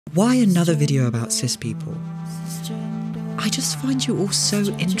Why another video about cis people? I just find you all so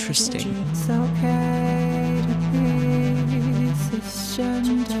interesting. It's okay to be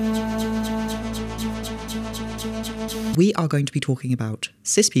cisgender. We are going to be talking about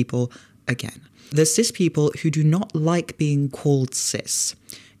cis people again. The cis people who do not like being called cis.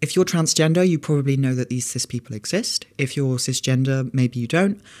 If you're transgender, you probably know that these cis people exist. If you're cisgender, maybe you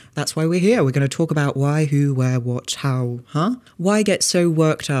don't. That's why we're here. We're going to talk about why, who, where, what, how, Why get so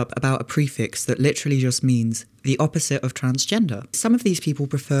worked up about a prefix that literally just means the opposite of transgender? Some of these people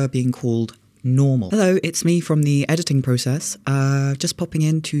prefer being called normal. Hello, it's me from the editing process. Just popping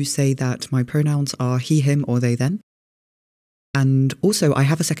in to say that my pronouns are he, him, or they, them. And also, I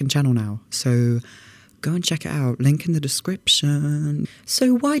have a second channel now, so go and check it out, link in the description.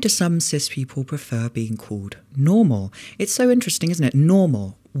 So why do some cis people prefer being called normal? It's so interesting, isn't it?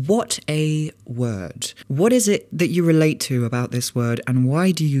 Normal. What a word. What is it that you relate to about this word, and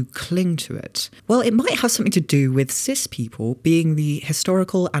why do you cling to it? Well, it might have something to do with cis people being the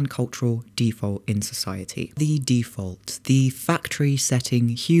historical and cultural default in society. The default, the factory setting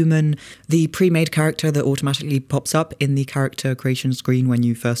human, the pre-made character that automatically pops up in the character creation screen when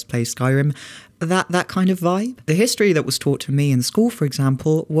you first play Skyrim. That kind of vibe. The history that was taught to me in school, for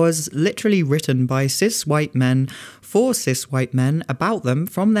example, was literally written by cis white men for cis white men about them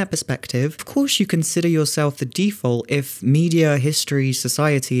from their perspective. Of course, you consider yourself the default if media, history,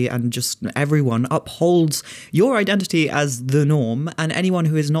 society, and just everyone upholds your identity as the norm and anyone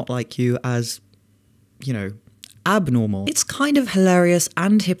who is not like you as, abnormal. It's kind of hilarious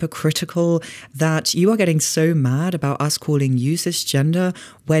and hypocritical that you are getting so mad about us calling you cisgender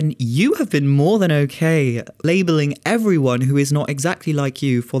when you have been more than okay labeling everyone who is not exactly like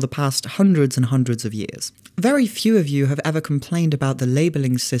you for the past hundreds and hundreds of years. Very few of you have ever complained about the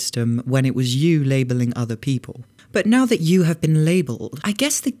labeling system when it was you labeling other people. But now that you have been labelled, I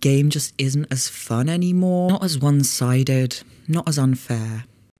guess the game just isn't as fun anymore, not as one-sided, not as unfair.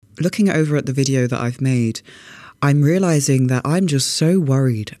 Looking over at the video that I've made, I'm realising that I'm just so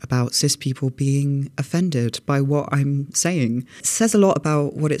worried about cis people being offended by what I'm saying. It says a lot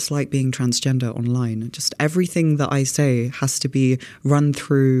about what it's like being transgender online. Just everything that I say has to be run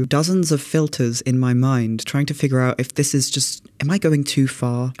through dozens of filters in my mind, trying to figure out if this is just, am I going too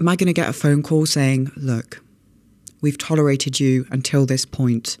far? Am I going to get a phone call saying, look, we've tolerated you until this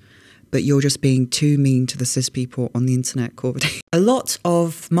point, but you're just being too mean to the cis people on the internet, korviday. A lot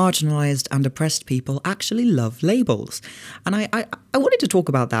of marginalised and oppressed people actually love labels. And I wanted to talk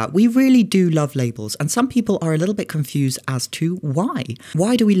about that. We really do love labels. And some people are a little bit confused as to why.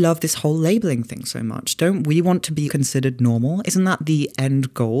 Why do we love this whole labelling thing so much? Don't we want to be considered normal? Isn't that the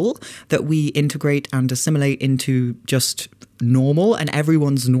end goal? That we integrate and assimilate into just normal and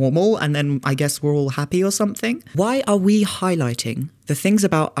everyone's normal and then I guess we're all happy or something? Why are we highlighting the things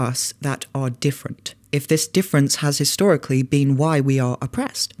about us that are different if this difference has historically been why we are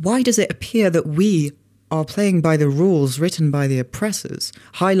oppressed? Why does it appear that we are playing by the rules written by the oppressors,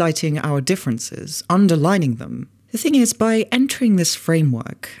 highlighting our differences, underlining them? The thing is, by entering this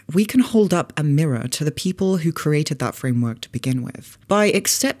framework, we can hold up a mirror to the people who created that framework to begin with. By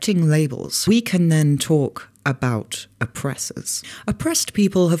accepting labels, we can then talk about oppressors. Oppressed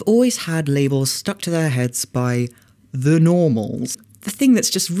people have always had labels stuck to their heads by the normals. The thing that's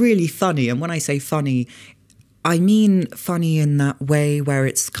just really funny, and when I say funny, I mean funny in that way where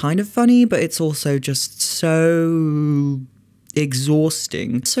it's kind of funny, but it's also just so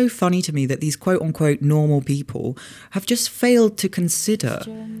exhausting. So funny to me that these quote-unquote normal people have just failed to consider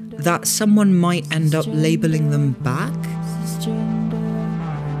that someone might end up labeling them back.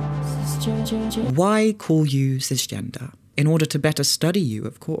 Why call you cisgender? In order to better study you,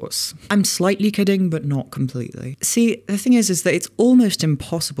 of course. I'm slightly kidding, but not completely. See, the thing is that it's almost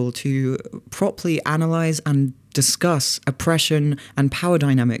impossible to properly analyse and discuss oppression and power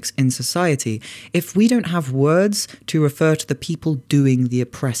dynamics in society if we don't have words to refer to the people doing the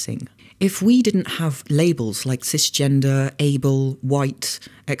oppressing. If we didn't have labels like cisgender, able, white,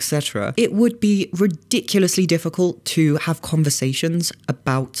 etc., it would be ridiculously difficult to have conversations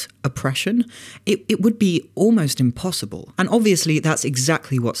about oppression. It would be almost impossible. And obviously that's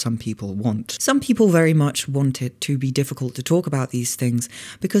exactly what some people want. Some people very much want it to be difficult to talk about these things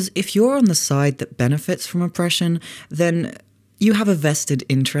because if you're on the side that benefits from oppression, then you have a vested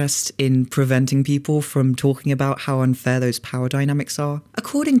interest in preventing people from talking about how unfair those power dynamics are.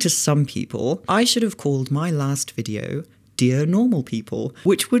 According to some people, I should have called my last video Dear Normal People,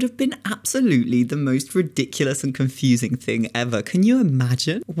 which would have been absolutely the most ridiculous and confusing thing ever. Can you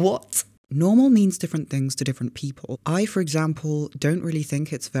imagine? What? Normal means different things to different people. I, for example, don't really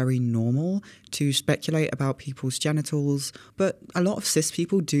think it's very normal to speculate about people's genitals, but a lot of cis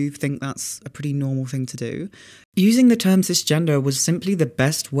people do think that's a pretty normal thing to do. Using the term cisgender was simply the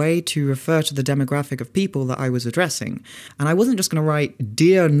best way to refer to the demographic of people that I was addressing. And I wasn't just going to write,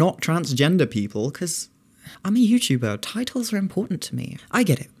 "Dear not transgender people," because I'm a YouTuber. Titles are important to me. I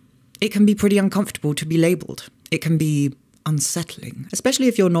get it. It can be pretty uncomfortable to be labelled. It can be unsettling, especially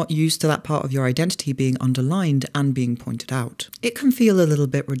if you're not used to that part of your identity being underlined and being pointed out. It can feel a little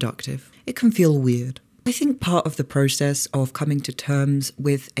bit reductive. It can feel weird. I think part of the process of coming to terms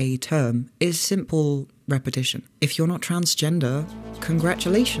with a term is simple repetition. If you're not transgender,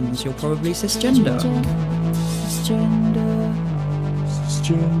 congratulations, you're probably cisgender.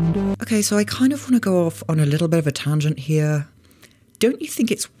 Okay, so I kind of want to go off on a little bit of a tangent here. Don't you think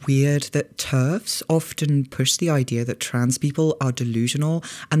it's weird that TERFs often push the idea that trans people are delusional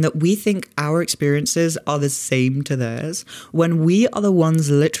and that we think our experiences are the same to theirs, when we are the ones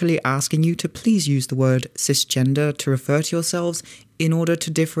literally asking you to please use the word cisgender to refer to yourselves in order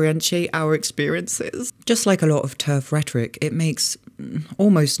to differentiate our experiences? Just like a lot of TERF rhetoric, it makes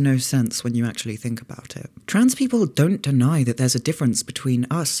almost no sense when you actually think about it. Trans people don't deny that there's a difference between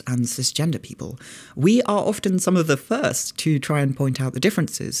us and cisgender people. We are often some of the first to try and point out the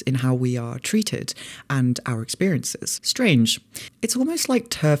differences in how we are treated and our experiences. Strange. It's almost like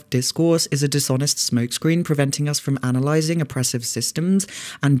TERF discourse is a dishonest smokescreen preventing us from analysing oppressive systems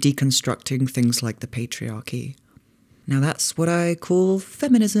and deconstructing things like the patriarchy. Now that's what I call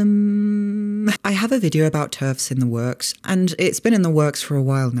feminism. I have a video about TERFs in the works, and it's been in the works for a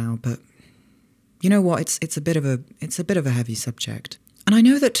while now, but you know what, it's a bit of a heavy subject. And I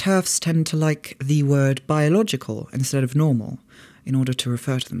know that TERFs tend to like the word biological instead of normal in order to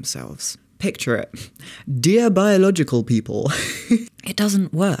refer to themselves. Picture it. Dear biological people. It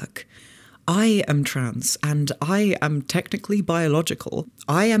doesn't work. I am trans, and I am technically biological.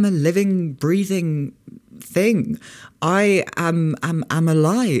 I am a living, breathing thing. I am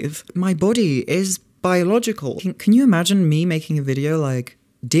alive. My body is biological. Can you imagine me making a video like,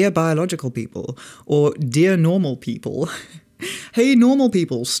 "Dear biological people," or "Dear normal people"? Hey, normal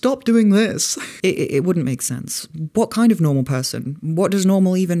people, stop doing this. It wouldn't make sense. What kind of normal person? What does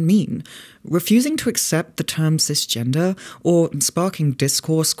normal even mean? Refusing to accept the term cisgender or sparking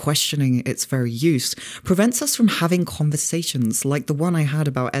discourse questioning its very use prevents us from having conversations like the one I had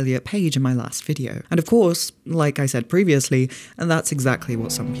about Elliot Page in my last video. And of course, like I said previously, that's exactly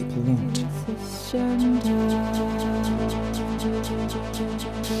what some people want.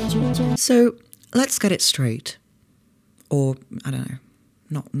 So, let's get it straight. Or, I don't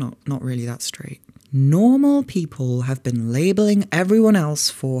know, not really that straight. Normal people have been labeling everyone else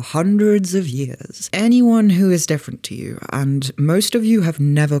for hundreds of years. Anyone who is different to you, and most of you have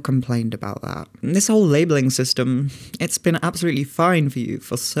never complained about that. This whole labeling system, it's been absolutely fine for you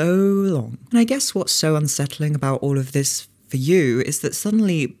for so long. And I guess what's so unsettling about all of this for you is that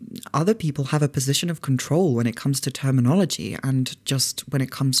suddenly other people have a position of control when it comes to terminology and just when it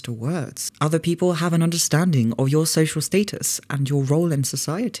comes to words. Other people have an understanding of your social status and your role in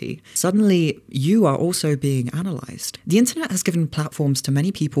society. Suddenly, you are also being analysed. The internet has given platforms to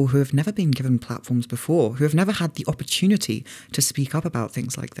many people who have never been given platforms before, who have never had the opportunity to speak up about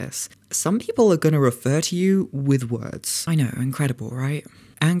things like this. Some people are going to refer to you with words. I know, incredible, right?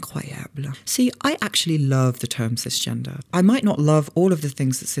 Incroyable. See, I actually love the term cisgender. I might not love all of the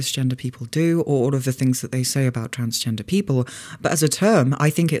things that cisgender people do or all of the things that they say about transgender people, but as a term,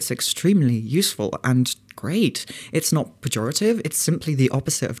 I think it's extremely useful and great. It's not pejorative, it's simply the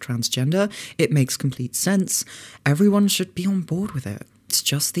opposite of transgender. It makes complete sense. Everyone should be on board with it. It's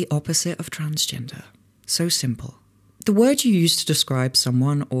just the opposite of transgender. So simple. The word you use to describe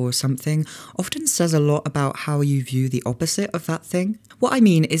someone or something often says a lot about how you view the opposite of that thing. What I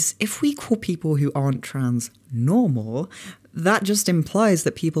mean is, if we call people who aren't trans normal, that just implies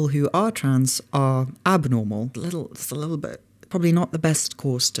that people who are trans are abnormal. It's a little bit, probably not the best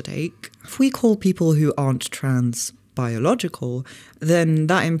course to take. If we call people who aren't trans biological, then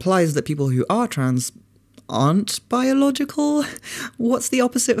that implies that people who are trans aren't biological? What's the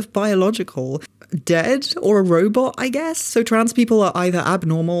opposite of biological? Dead or a robot, I guess? So trans people are either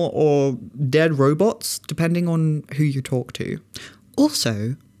abnormal or dead robots, depending on who you talk to.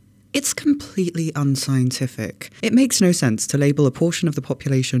 Also, it's completely unscientific. It makes no sense to label a portion of the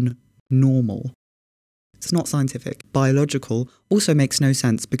population normal. It's not scientific. Biological also makes no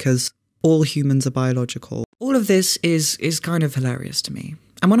sense because all humans are biological. All of this is kind of hilarious to me.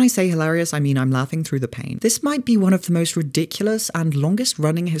 And when I say hilarious, I mean I'm laughing through the pain. This might be one of the most ridiculous and longest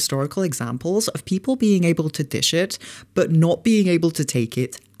running historical examples of people being able to dish it, but not being able to take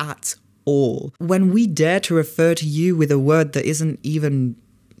it at all. When we dare to refer to you with a word that isn't even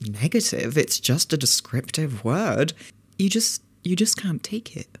negative, it's just a descriptive word, you just can't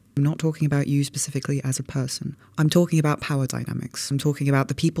take it. I'm not talking about you specifically as a person. I'm talking about power dynamics. I'm talking about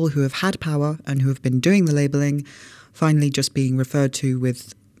the people who have had power and who have been doing the labeling finally just being referred to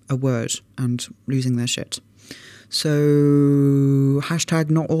with a word and losing their shit. So, hashtag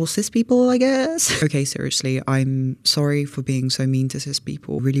not all cis people, I guess. Okay, seriously, I'm sorry for being so mean to cis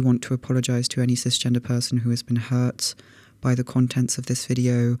people. I really want to apologize to any cisgender person who has been hurt by the contents of this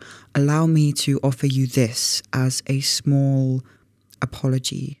video. Allow me to offer you this as a small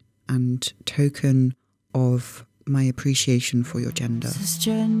apology and token of my appreciation for your gender.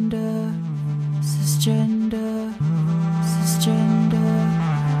 Cisgender, cisgender, cisgender,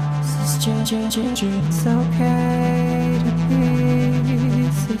 cisgender. It's okay to be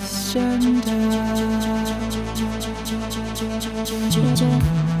cisgender.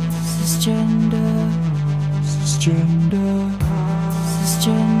 Cisgender, cisgender,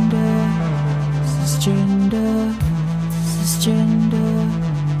 cisgender, cisgender, cisgender.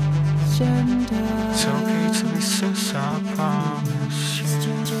 It's okay to be cis, I promise you. It's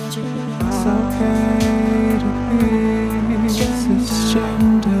okay to be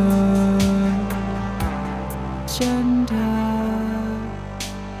cisgender.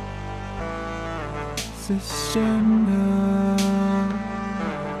 Cisgender.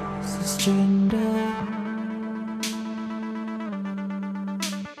 Cisgender.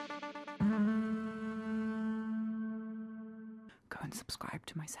 Go and subscribe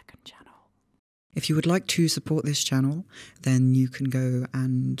to my second channel. If you would like to support this channel, then you can go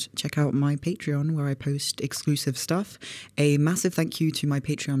and check out my Patreon where I post exclusive stuff. A massive thank you to my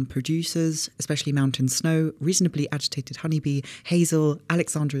Patreon producers, especially Mountain Snow, Reasonably Agitated Honeybee, Hazel,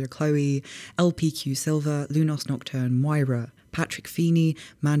 Alexandria Chloe, LPQ Silver, Lunos Nocturne, Moira, Patrick Feeney,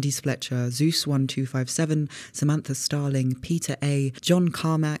 Mandy's Fletcher, Zeus1257, Samantha Starling, Peter A, John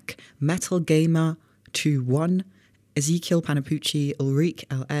Carmack, Metal Gamer 21, Ezekiel Panapucci, Ulrike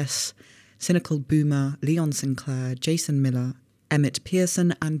LS, Cynical Boomer, Leon Sinclair, Jason Miller, Emmett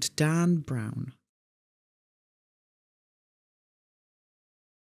Pearson, and Dan Brown.